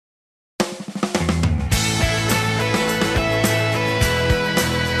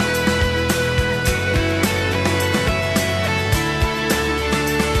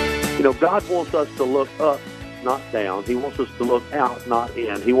God wants us to look up, not down. He wants us to look out, not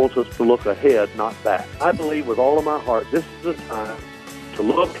in. He wants us to look ahead, not back. I believe with all of my heart, this is the time to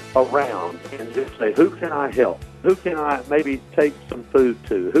look around and just say, who can I help? Who can I maybe take some food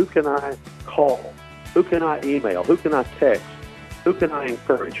to? Who can I call? Who can I email? Who can I text? Who can I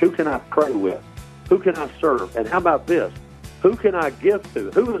encourage? Who can I pray with? Who can I serve? And how about this? Who can I give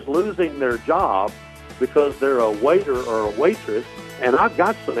to? Who is losing their job because they're a waiter or a waitress, and I've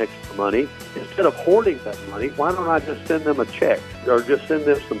got some extra money? Instead of hoarding that money, why don't I just send them a check or just send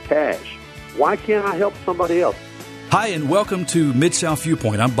them some cash? Why can't I help somebody else? Hi, and welcome to Mid-South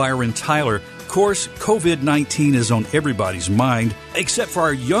Viewpoint. I'm Byron Tyler. Of course, COVID-19 is on everybody's mind, except for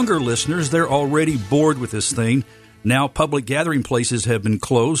our younger listeners. They're already bored with this thing. Now public gathering places have been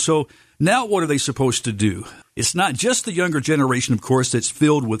closed, so now what are they supposed to do? It's not just the younger generation, of course, that's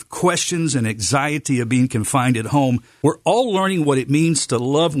filled with questions and anxiety of being confined at home. We're all learning what it means to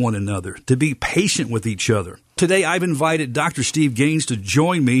love one another, to be patient with each other. Today, I've invited Dr. Steve Gaines to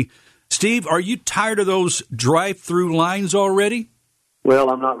join me. Steve, are you tired of those drive-through lines already? Well,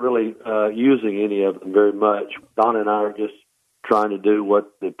 I'm not really using any of them very much. Don and I are just trying to do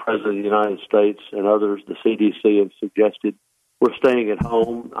what the President of the United States and others, the CDC, have suggested. We're staying at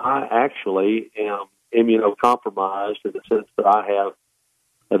home. I actually am immunocompromised in the sense that I have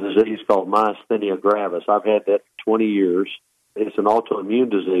a disease called myasthenia gravis. I've had that for 20 years. It's an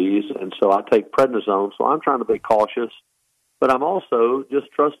autoimmune disease, and so I take prednisone, so I'm trying to be cautious. But I'm also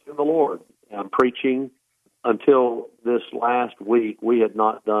just trusting the Lord. I'm preaching. Until this last week, we had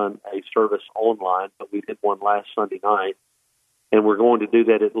not done a service online, but we did one last Sunday night. And we're going to do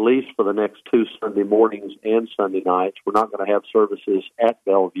that at least for the next 2 Sunday mornings and Sunday nights. We're not going to have services at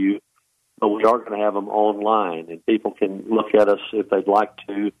Bellevue, but we are going to have them online. And people can look at us if they'd like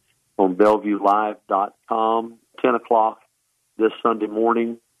to on BellevueLive.com, 10 o'clock this Sunday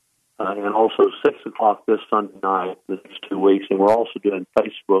morning, and also 6 o'clock this Sunday night, the next 2 weeks. And we're also doing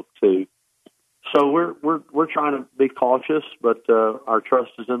Facebook, too. So we're trying to be cautious, but our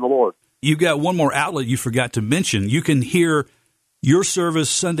trust is in the Lord. You got one more outlet you forgot to mention. You can hear your service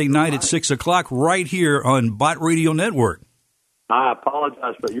Sunday night at 6 o'clock right here on Bott Radio Network. I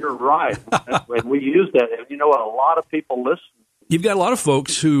apologize, but you're right. And we use that. And you know what? A lot of people listen. You've got a lot of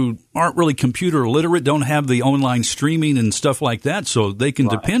folks who aren't really computer literate, don't have the online streaming and stuff like that, so they can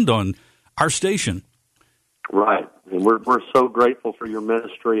depend on our station. Right. And we're so grateful for your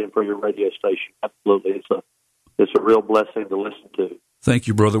ministry and for your radio station. Absolutely. It's a real blessing to listen to. Thank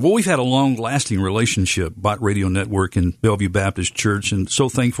you, brother. Well, we've had a long-lasting relationship, Bott Radio Network and Bellevue Baptist Church, and so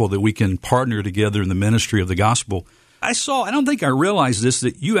thankful that we can partner together in the ministry of the gospel. I don't think I realized this,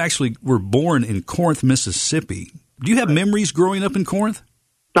 that you actually were born in Corinth, Mississippi. Do you have memories growing up in Corinth?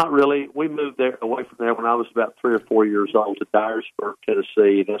 Not really. We moved there away from there when I was about 3 or 4 years old to Dyersburg,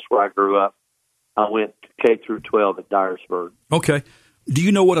 Tennessee. That's where I grew up. I went K through 12 at Dyersburg. Okay. Do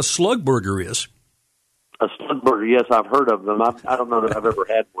you know what a slug burger is? A slug burger, yes, I've heard of them. I don't know that I've ever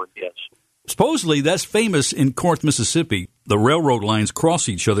had one, yes. Supposedly, that's famous in Corinth, Mississippi. The railroad lines cross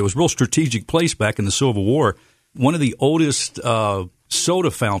each other. It was a real strategic place back in the Civil War. One of the oldest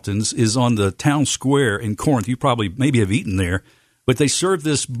soda fountains is on the town square in Corinth. You probably maybe have eaten there. But they serve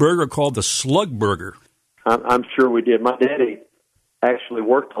this burger called the slug burger. I'm sure we did. My daddy actually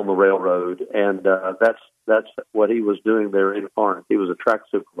worked on the railroad, and that's what he was doing there in Corinth. He was a track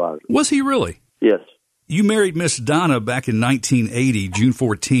supervisor. Was he really? Yes. You married Miss Donna back in 1980, June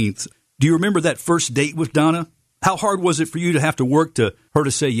 14th. Do you remember that first date with Donna? How hard was it for you to have to work to her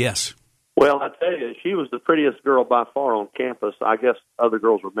to say yes? Well, I tell you, she was the prettiest girl by far on campus. I guess other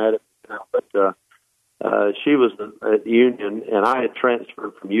girls were mad at me now, but she was at Union, and I had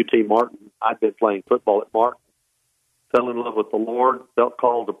transferred from UT Martin. I'd been playing football at Martin, fell in love with the Lord, felt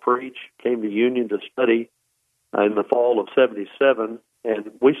called to preach, came to Union to study in the fall of 77,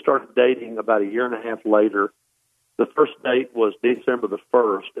 and we started dating about a year and a half later. The first date was December the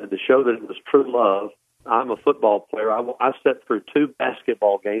 1st, and to show that it was true love, I'm a football player. I sat through 2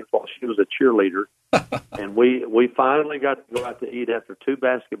 basketball games while she was a cheerleader, and we finally got to go out to eat after 2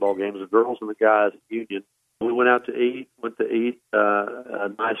 basketball games, the girls and the guys at Union. We went out to eat, a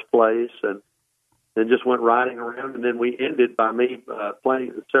nice place, and then just went riding around, and then we ended by me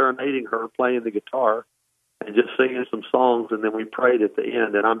serenading her, playing the guitar, and just singing some songs, and then we prayed at the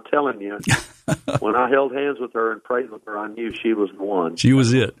end. And I'm telling you, when I held hands with her and prayed with her, I knew she was the one. She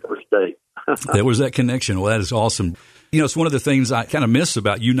was it. First date. There was that connection. Well, that is awesome. You know, it's one of the things I kind of miss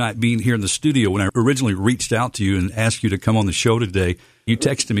about you not being here in the studio. When I originally reached out to you and asked you to come on the show today, you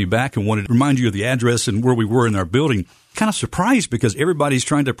texted me back and wanted to remind you of the address and where we were in our building. Kind of surprised because everybody's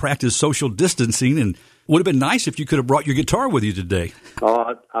trying to practice social distancing, and Would have been nice if you could have brought your guitar with you today.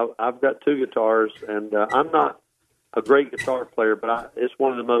 Oh, I've got two guitars, and I'm not a great guitar player, but it's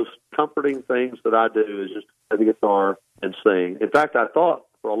one of the most comforting things that I do is just play the guitar and sing. In fact, I thought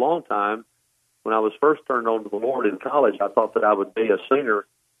for a long time, when I was first turned on to the Lord in college, I thought that I would be a singer,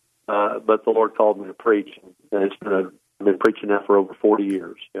 but the Lord called me to preach, and I've been preaching that for over 40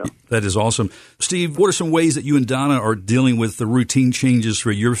 years. Yeah. That is awesome. Steve, what are some ways that you and Donna are dealing with the routine changes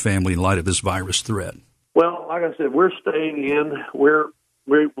for your family in light of this virus threat? Well, like I said, we're staying in. We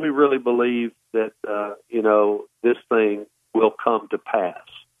really believe that, this thing will come to pass.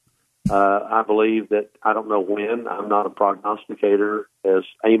 I believe that, I don't know when, I'm not a prognosticator. As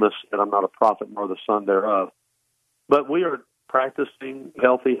Amos said, I'm not a prophet nor the son thereof. But we are practicing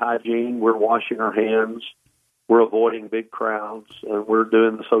healthy hygiene. We're washing our hands. We're avoiding big crowds, and we're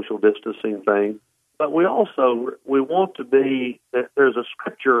doing the social distancing thing. But we want to be, there's a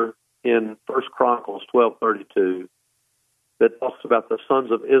scripture in 1 Chronicles 12:32 that talks about the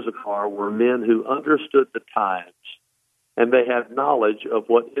sons of Issachar were men who understood the times, and they had knowledge of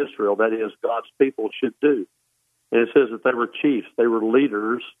what Israel, that is, God's people, should do. And it says that they were chiefs, they were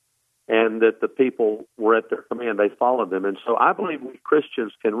leaders, and that the people were at their command. They followed them. And so I believe we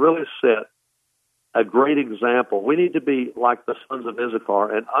Christians can really set a great example. We need to be like the sons of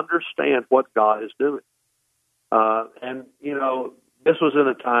Issachar and understand what God is doing. This was in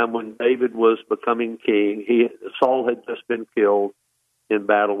a time when David was becoming king. Saul had just been killed in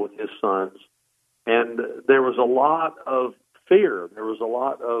battle with his sons. And there was a lot of fear. There was a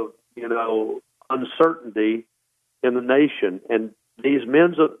lot of, uncertainty in the nation. And these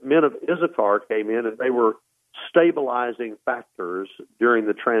men of Issachar came in, and they were stabilizing factors during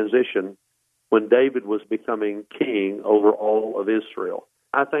the transition when David was becoming king over all of Israel.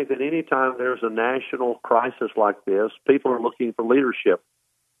 I think that any time there's a national crisis like this, people are looking for leadership.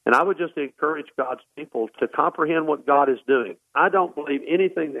 And I would just encourage God's people to comprehend what God is doing. I don't believe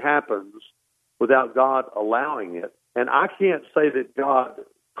anything happens without God allowing it. And I can't say that God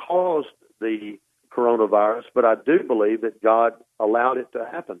caused the coronavirus, but I do believe that God allowed it to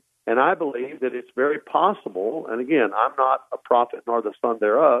happen. And I believe that it's very possible, and again, I'm not a prophet nor the son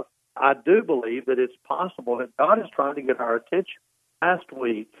thereof, I do believe that it's possible that God is trying to get our attention. Last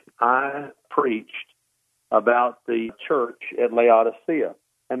week, I preached about the church at Laodicea.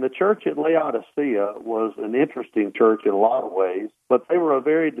 And the church at Laodicea was an interesting church in a lot of ways, but they were a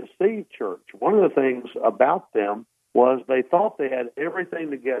very deceived church. One of the things about them was they thought they had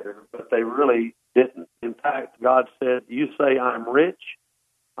everything together, but they really didn't. In fact, God said, you say I'm rich,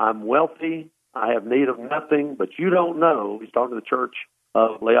 I'm wealthy, I have need of nothing, but you don't know, he's talking to the church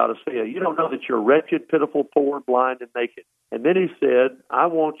of Laodicea, you don't know that you're wretched, pitiful, poor, blind, and naked. And then he said, I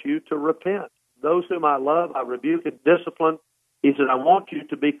want you to repent. Those whom I love, I rebuke and discipline. He said, I want you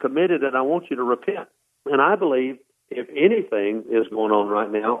to be committed, and I want you to repent. And I believe if anything is going on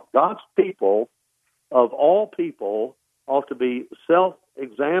right now, God's people, of all people, ought to be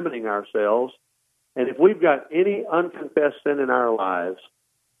self-examining ourselves. And if we've got any unconfessed sin in our lives,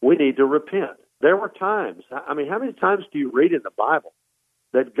 we need to repent. There were times, how many times do you read in the Bible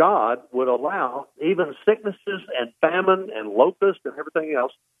that God would allow even sicknesses and famine and locusts and everything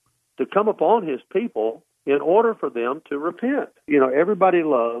else to come upon his people in order for them to repent? Everybody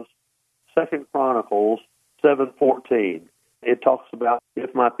loves 2 Chronicles 7:14. It talks about,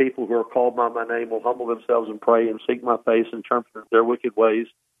 if my people who are called by my name will humble themselves and pray and seek my face and turn from their wicked ways,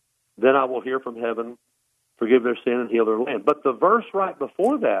 then I will hear from heaven, forgive their sin, and heal their land. But the verse right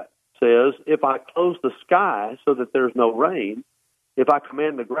before that says, if I close the sky so that there's no rain, if I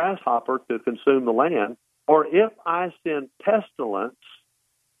command the grasshopper to consume the land, or if I send pestilence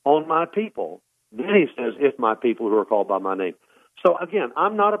on my people, then he says, if my people who are called by my name. So again,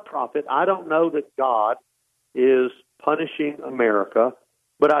 I'm not a prophet. I don't know that God is punishing America,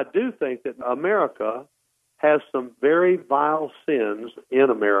 but I do think that America has some very vile sins in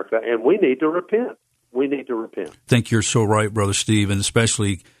America, and we need to repent. We need to repent. I think you're so right, Brother Steve, and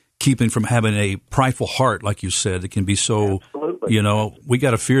especially keeping from having a prideful heart, like you said. It can be so, absolutely. We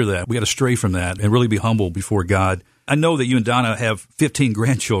got to fear that. We got to stray from that and really be humble before God. I know that you and Donna have 15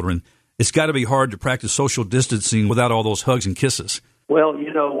 grandchildren. It's got to be hard to practice social distancing without all those hugs and kisses. Well,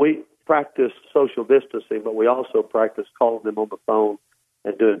 we practice social distancing, but we also practice calling them on the phone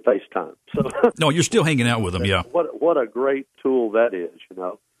and doing FaceTime. So no, you're still hanging out with them, yeah. What a great tool that is,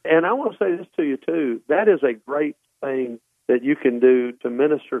 And I want to say this to you, too. That is a great thing that you can do to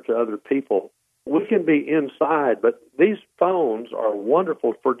minister to other people. We can be inside, but these phones are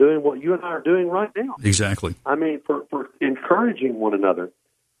wonderful for doing what you and I are doing right now. Exactly. For encouraging one another.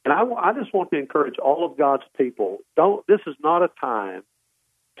 And I just want to encourage all of God's people, this is not a time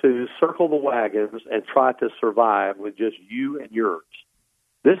to circle the wagons and try to survive with just you and yours.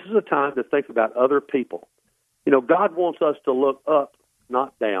 This is a time to think about other people. You know, God wants us to look up,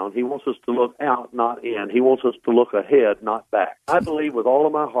 not down. He wants us to look out, not in. He wants us to look ahead, not back. I believe with all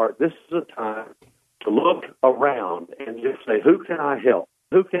of my heart, this is a time to look around and just say, who can I help?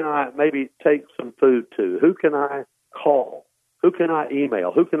 Who can I maybe take some food to? Who can I call? Who can I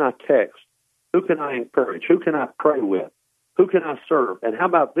email? Who can I text? Who can I encourage? Who can I pray with? Who can I serve? And how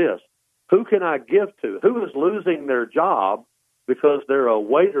about this? Who can I give to? Who is losing their job because they're a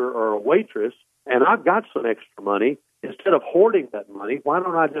waiter or a waitress and I've got some extra money? Instead of hoarding that money, why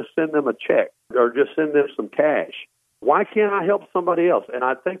don't I just send them a check or just send them some cash? Why can't I help somebody else? And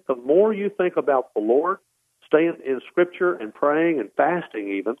I think the more you think about the Lord, staying in Scripture and praying and fasting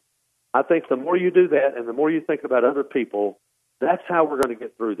even, I think the more you do that and the more you think about other people, that's how we're going to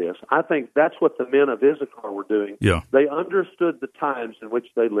get through this. I think that's what the men of Issachar were doing. Yeah. They understood the times in which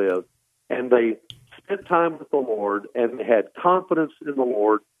they lived, and they spent time with the Lord, and they had confidence in the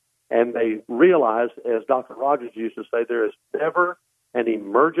Lord, and they realized, as Dr. Rogers used to say, there is never an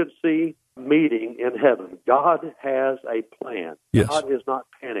emergency meeting in heaven. God has a plan. Yes. God is not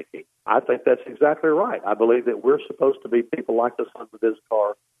panicking. I think that's exactly right. I believe that we're supposed to be people like the sons of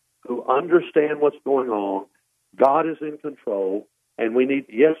Issachar who understand what's going on. God is in control, and we need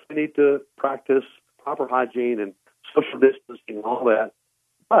to practice proper hygiene and social distancing and all that,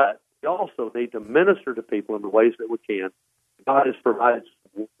 but we also need to minister to people in the ways that we can. God has provided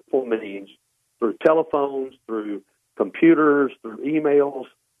wonderful means through telephones, through computers, through emails,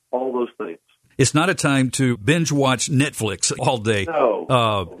 all those things. It's not a time to binge watch Netflix all day.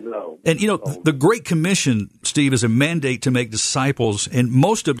 No. And, you know, the Great Commission, Steve, is a mandate to make disciples, and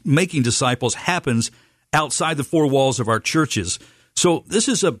most of making disciples happens outside the four walls of our churches. So this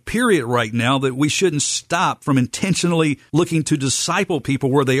is a period right now that we shouldn't stop from intentionally looking to disciple people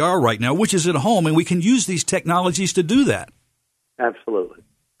where they are right now, which is at home, and we can use these technologies to do that. Absolutely.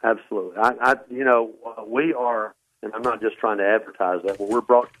 We are, and I'm not just trying to advertise that, but we're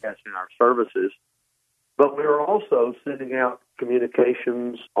broadcasting our services, but we are also sending out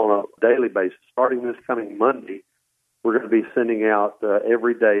communications on a daily basis. Starting this coming Monday, we're going to be sending out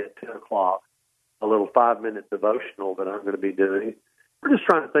every day at 10 o'clock a little 5-minute devotional that I'm going to be doing. We're just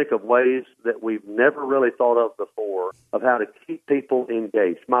trying to think of ways that we've never really thought of before of how to keep people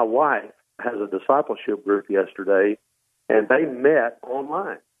engaged. My wife has a discipleship group yesterday, and they met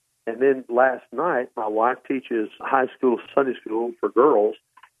online. And then last night, my wife teaches high school Sunday school for girls,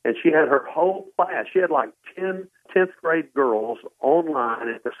 and she had her whole class. She had like 10 10th grade girls online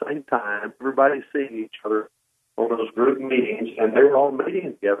at the same time, everybody seeing each other on those group meetings, and they were all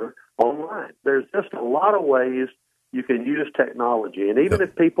meeting together online. There's just a lot of ways you can use technology, and even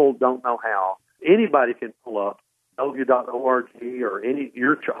if people don't know how, anybody can pull up Bellevue.org or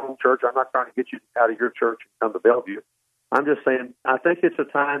your home church. I'm not trying to get you out of your church and come to Bellevue. I'm just saying I think it's a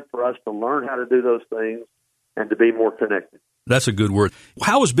time for us to learn how to do those things and to be more connected. That's a good word.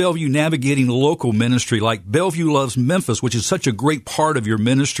 How is Bellevue navigating local ministry like Bellevue Loves Memphis, which is such a great part of your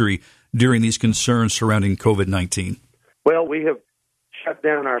ministry during these concerns surrounding COVID-19? Well, we have shut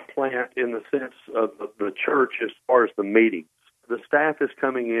down our plant in the sense of the church as far as the meetings. The staff is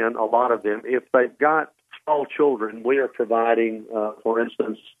coming in, a lot of them. If they've got small children, we are providing, for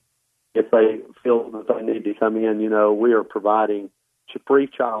instance, if they feel that they need to come in, we are providing free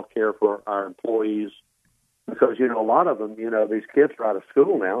child care for our employees. Because, a lot of them, these kids are out of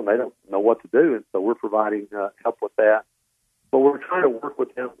school now, and they don't know what to do, and so we're providing help with that. But we're trying to work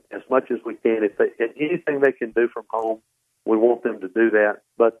with them as much as we can. If anything they can do from home, we want them to do that.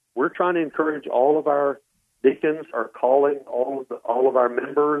 But we're trying to encourage all of our deacons are calling all of our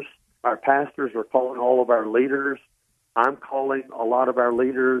members. Our pastors are calling all of our leaders. I'm calling a lot of our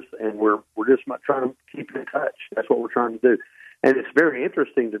leaders, and we're just trying to keep in touch. That's what we're trying to do. And it's very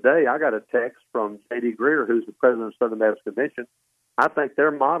interesting today. I got a text from J.D. Greer, who's the president of Southern Baptist Convention. I think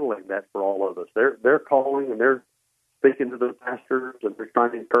they're modeling that for all of us. They're calling and they're speaking to the pastors and they're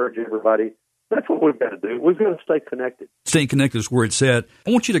trying to encourage everybody. That's what we've got to do. We've got to stay connected. Staying connected is where it's at.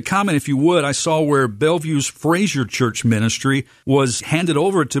 I want you to comment, if you would. I saw where Bellevue's Fraser Church ministry was handed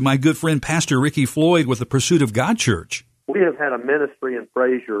over to my good friend Pastor Ricky Floyd with the Pursuit of God Church. We have had a ministry in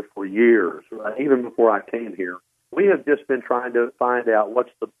Fraser for years, even before I came here. We have just been trying to find out what's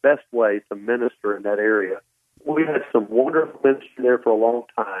the best way to minister in that area. We had some wonderful ministry there for a long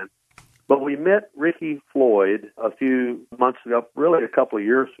time, but we met Ricky Floyd a few months ago, really a couple of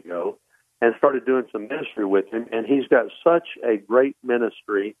years ago, and started doing some ministry with him, and he's got such a great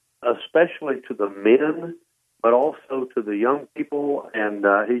ministry, especially to the men, but also to the young people, and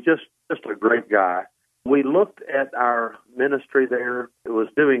he's just a great guy. We looked at our ministry there. It was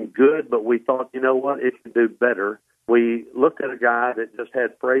doing good, but we thought, you know what, it can do better. We looked at a guy that just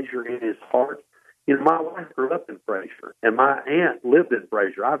had Fraser in his heart. You know, my wife grew up in Fraser, and my aunt lived in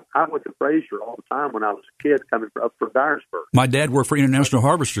Fraser. I went to Fraser all the time when I was a kid coming up from Dyersburg. My dad worked for International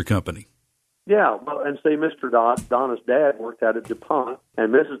Harvester Company. Yeah, well, and see, Mr. Dodds, Donna's dad, worked out at DuPont,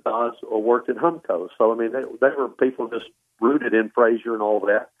 and Mrs. Dodds worked at Humco. So, I mean, they were people just rooted in Fraser and all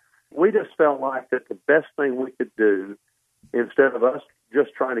that. We just felt like that the best thing we could do, instead of us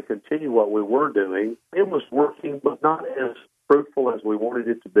just trying to continue what we were doing, it was working, but not as fruitful as we wanted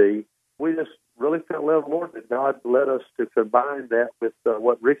it to be. We just really felt led, Lord, that God led us to combine that with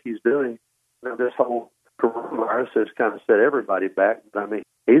what Ricky's doing. You know, this whole coronavirus has kind of set everybody back. But I mean,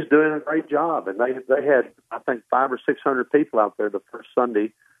 he's doing a great job, and they had, I think, 500 or 600 people out there the first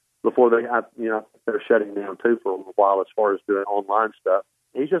Sunday before they're shutting down too for a little while as far as doing online stuff.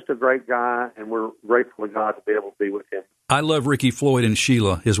 He's just a great guy, and we're grateful to God to be able to be with him. I love Ricky Floyd and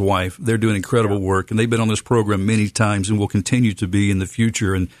Sheila, his wife. They're doing incredible work, and they've been on this program many times and will continue to be in the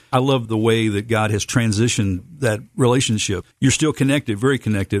future. And I love the way that God has transitioned that relationship. You're still connected, very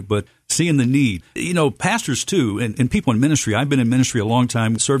connected, but seeing the need. You know, pastors, too, and people in ministry. I've been in ministry a long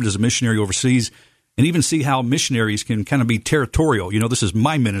time, served as a missionary overseas, and even see how missionaries can kind of be territorial. You know, this is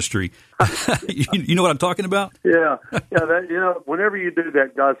my ministry. You know what I'm talking about? Yeah. That, you know, whenever you do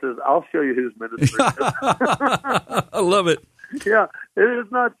that, God says, I'll show you whose ministry. I love it. Yeah, it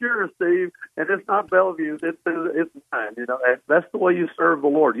is not yours, Steve, and it's not Bellevue's. It's mine. You know, and that's the way you serve the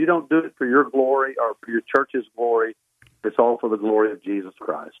Lord. You don't do it for your glory or for your church's glory. It's all for the glory of Jesus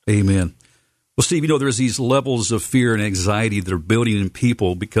Christ. Amen. Well, Steve, you know, there's these levels of fear and anxiety that are building in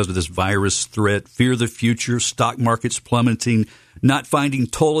people because of this virus threat, fear of the future, stock markets plummeting, not finding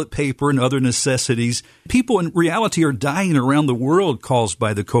toilet paper and other necessities. People in reality are dying around the world caused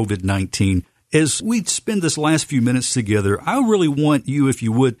by the COVID-19. As we spend this last few minutes together, I really want you, if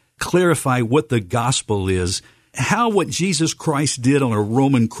you would, clarify what the gospel is, how what Jesus Christ did on a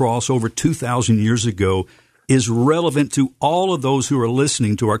Roman cross over 2,000 years ago is relevant to all of those who are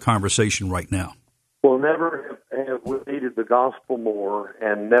listening to our conversation right now. Well, never have we needed the gospel more,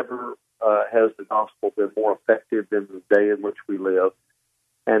 and never has the gospel been more effective than the day in which we live.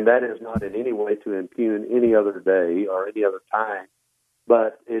 And that is not in any way to impugn any other day or any other time,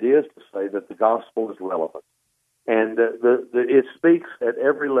 but it is to say that the gospel is relevant. And it speaks at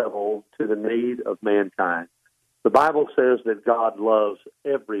every level to the need of mankind. The Bible says that God loves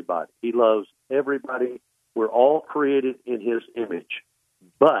everybody. He loves everybody. We're all created in His image.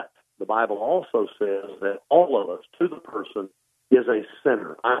 But the Bible also says that all of us, to the person, is a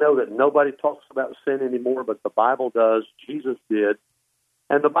sinner. I know that nobody talks about sin anymore, but the Bible does. Jesus did.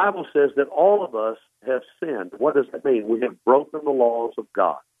 And the Bible says that all of us have sinned. What does that mean? We have broken the laws of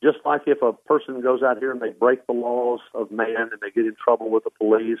God. Just like if a person goes out here and they break the laws of man and they get in trouble with the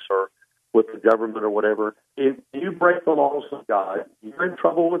police or with the government or whatever, if you break the laws of God, you're in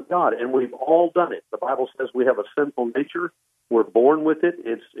trouble with God, and we've all done it. The Bible says we have a sinful nature. We're born with it.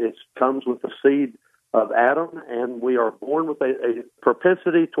 It comes with the seed of Adam, and we are born with a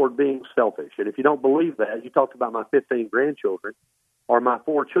propensity toward being selfish. And if you don't believe that, you talked about my 15 grandchildren or my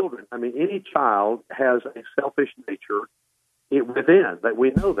 4 children. I mean, any child has a selfish nature within, that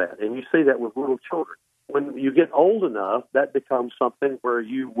we know that, and you see that with little children. When you get old enough, that becomes something where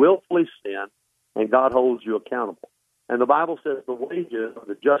you willfully sin, and God holds you accountable. And the Bible says the wages of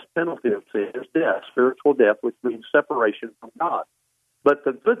the just penalty of sin is death, spiritual death, which means separation from God. But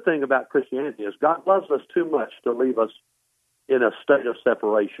the good thing about Christianity is God loves us too much to leave us in a state of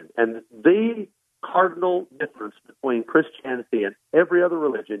separation. And the cardinal difference between Christianity and every other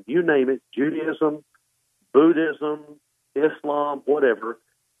religion, you name it, Judaism, Buddhism, Islam, whatever,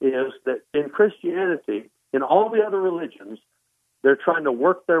 is that in Christianity, in all the other religions, they're trying to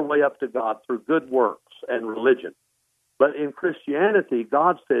work their way up to God through good works and religion. But in Christianity,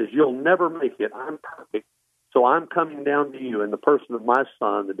 God says, you'll never make it. I'm perfect. So I'm coming down to you in the person of my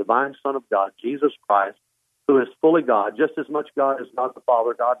Son, the divine Son of God, Jesus Christ, who is fully God, just as much God as God the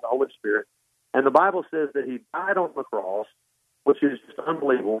Father, God the Holy Spirit. And the Bible says that He died on the cross, which is just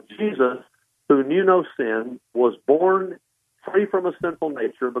unbelievable. Jesus, who knew no sin, was born free from a sinful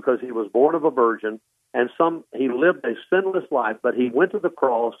nature because He was born of a virgin, and He lived a sinless life, but He went to the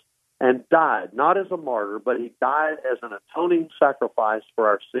cross and died, not as a martyr, but He died as an atoning sacrifice for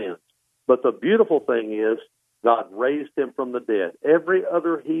our sins. But the beautiful thing is, God raised Him from the dead. Every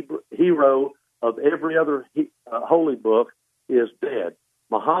other hero of every other holy book is dead.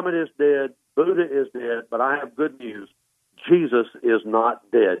 Muhammad is dead, Buddha is dead, but I have good news. Jesus is not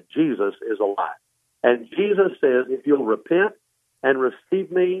dead. Jesus is alive. And Jesus says, if you'll repent and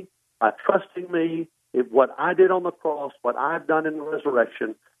receive me by trusting me, what I did on the cross, what I've done in the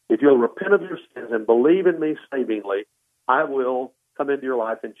resurrection, if you'll repent of your sins and believe in me savingly, I will come into your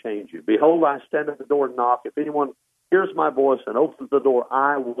life and change you. Behold, I stand at the door and knock. If anyone hears my voice and opens the door,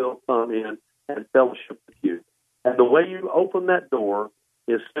 I will come in and fellowship with you. And the way you open that door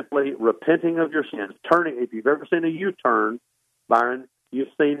is simply repenting of your sins. Turning. If you've ever seen a U-turn, Byron, you've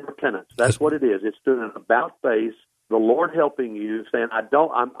seen repentance. That's what it is. It's doing an about face, the Lord helping you, saying,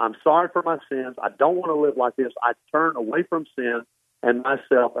 I'm sorry for my sins. I don't want to live like this. I turn away from sin and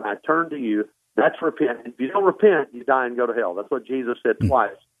myself, and I turn to you. That's repent. If you don't repent, you die and go to hell. That's what Jesus said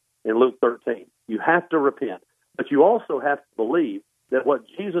twice in Luke 13. You have to repent. But you also have to believe that what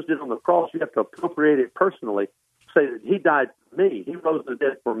Jesus did on the cross, you have to appropriate it personally. Say that he died for me. He rose from the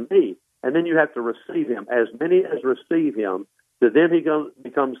dead for me. And then you have to receive him. As many as receive him, that then he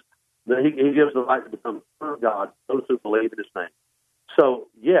gives the right to become the Son of God, those who believe in his name. So,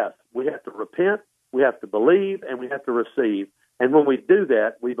 yes, we have to repent, we have to believe, and we have to receive. And when we do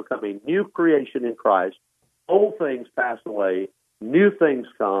that, we become a new creation in Christ. Old things pass away, new things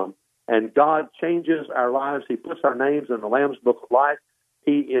come, and God changes our lives. He puts our names in the Lamb's Book of Life.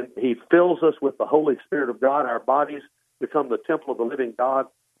 He fills us with the Holy Spirit of God. Our bodies become the temple of the living God,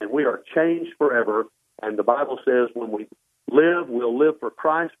 and we are changed forever. And the Bible says when we live, we'll live for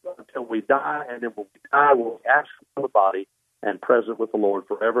Christ until we die, and then when we die, we'll be absent from the body and present with the Lord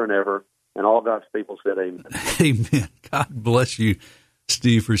forever and ever. And all God's people said amen. Amen. God bless you,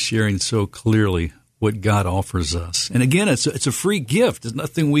 Steve, for sharing so clearly what God offers us. And again, it's a free gift. There's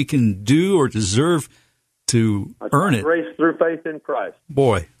nothing we can do or deserve to earn it. Grace through faith in Christ.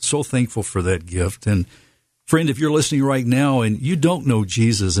 Boy, so thankful for that gift. And friend, if you're listening right now and you don't know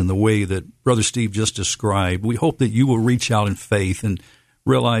Jesus in the way that Brother Steve just described, we hope that you will reach out in faith and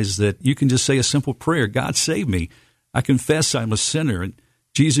realize that you can just say a simple prayer. God, save me. I confess I'm a sinner, and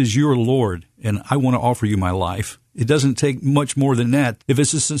Jesus, you're Lord, and I want to offer you my life. It doesn't take much more than that. If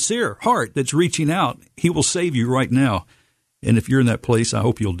it's a sincere heart that's reaching out, he will save you right now. And if you're in that place, I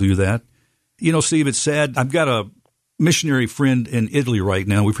hope you'll do that. You know, Steve, it's sad. I've got a missionary friend in Italy right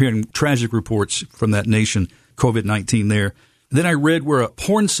now. We're hearing tragic reports from that nation, COVID-19 there. Then I read where a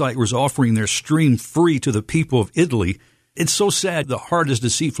porn site was offering their stream free to the people of Italy. It's so sad. The heart is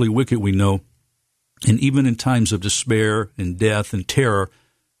deceitfully wicked, we know. And even in times of despair and death and terror,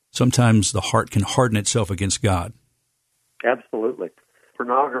 sometimes the heart can harden itself against God. Absolutely.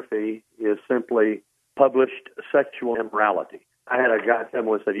 Pornography is simply published sexual immorality. I had a guy tell me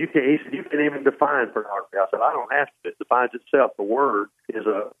once, he said, you can even define pornography. I said, I don't have to. It defines itself. The word is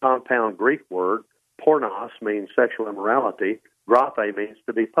a compound Greek word. Pornos means sexual immorality. Graphe means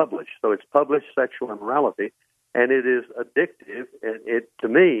to be published. So it's published sexual immorality, and it is addictive. And to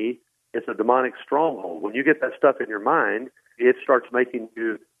me, it's a demonic stronghold. When you get that stuff in your mind, it starts making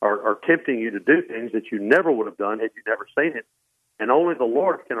you or tempting you to do things that you never would have done had you never seen it. And only the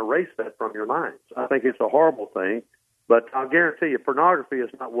Lord can erase that from your minds. I think it's a horrible thing, but I'll guarantee you pornography is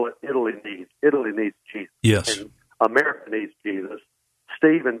not what Italy needs. Italy needs Jesus. Yes. And America needs Jesus.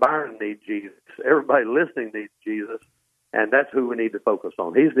 Steve and Byron need Jesus. Everybody listening needs Jesus. And that's who we need to focus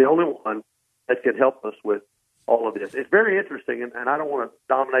on. He's the only one that can help us with all of this. It's very interesting, and I don't want to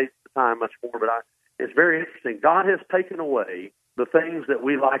dominate the time much more, but it's very interesting. God has taken away the things that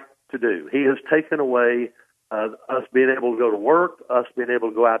we like to do. He has taken away us being able to go to work, us being able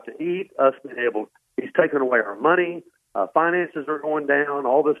to go out to eat, He's taken away our money. Finances are going down,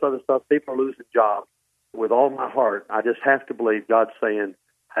 all this other stuff. People are losing jobs. With all my heart, I just have to believe God's saying,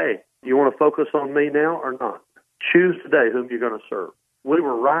 hey, you want to focus on me now or not? Choose today whom you're going to serve. We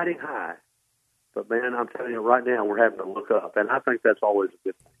were riding high, but, man, I'm telling you right now, we're having to look up, and I think that's always a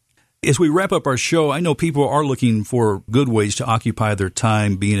good thing. As we wrap up our show, I know people are looking for good ways to occupy their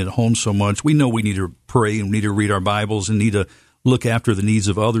time being at home so much. We know we need to pray and we need to read our Bibles and need to look after the needs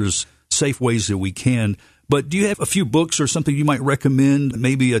of others, safe ways that we can. But do you have a few books or something you might recommend,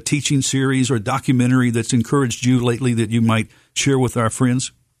 maybe a teaching series or a documentary that's encouraged you lately that you might share with our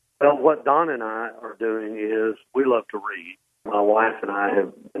friends? Well, what Don and I are doing is we love to read. My wife and I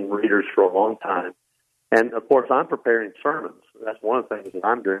have been readers for a long time. And, of course, I'm preparing sermons. That's one of the things that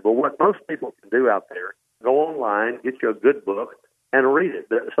I'm doing. But what most people can do out there, go online, get you a good book, and read it.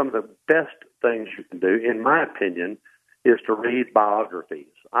 Some of the best things you can do, in my opinion, is to read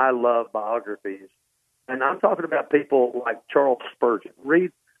biographies. I love biographies. And I'm talking about people like Charles Spurgeon.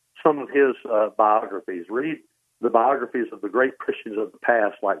 Read some of his biographies. Read the biographies of the great Christians of the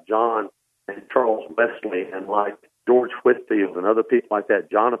past like John and Charles Wesley and like George Whitefield and other people like that,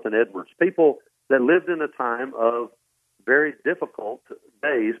 Jonathan Edwards, people that lived in a time of very difficult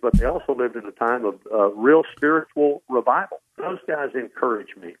days, but they also lived in a time of real spiritual revival. Those guys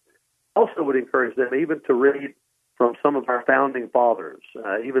encourage me. also would encourage them even to read from some of our founding fathers.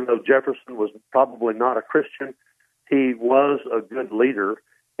 Even though Jefferson was probably not a Christian, he was a good leader,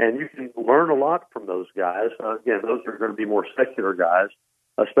 and you can learn a lot from those guys. Again, those are going to be more secular guys,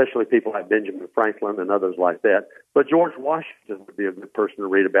 especially people like Benjamin Franklin and others like that. But George Washington would be a good person to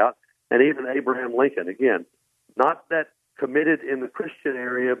read about, and even Abraham Lincoln. Again, not that committed in the Christian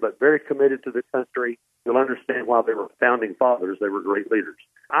area, but very committed to the country. You'll understand why they were founding fathers. They were great leaders.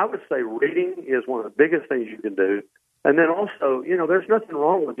 I would say reading is one of the biggest things you can do. And then also, there's nothing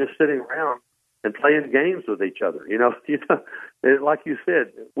wrong with just sitting around and playing games with each other. Like you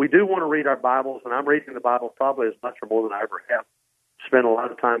said, we do want to read our Bibles, and I'm reading the Bible probably as much or more than I ever have. Spend a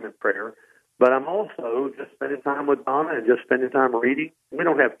lot of time in prayer. But I'm also just spending time with Donna and just spending time reading. We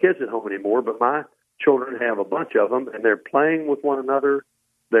don't have kids at home anymore, but my children have a bunch of them, and they're playing with one another.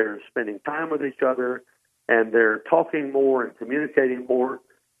 They're spending time with each other, and they're talking more and communicating more.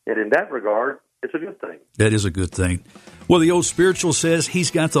 And in that regard, it's a good thing. That is a good thing. Well, the old spiritual says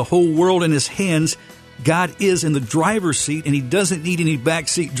he's got the whole world in his hands. God is in the driver's seat, and he doesn't need any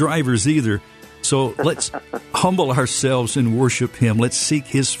backseat drivers either. So let's humble ourselves and worship him. Let's seek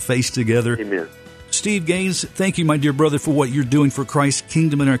his face together. Amen. Steve Gaines, thank you, my dear brother, for what you're doing for Christ's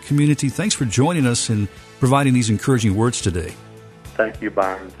kingdom in our community. Thanks for joining us and providing these encouraging words today. Thank you,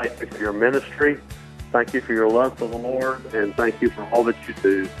 Byron. Thank you for your ministry. Thank you for your love for the Lord, and thank you for all that you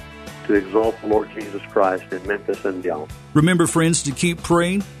do to exalt the Lord Jesus Christ in Memphis and beyond. Remember, friends, to keep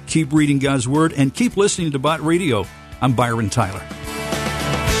praying, keep reading God's Word, and keep listening to Bott Radio. I'm Byron Tyler.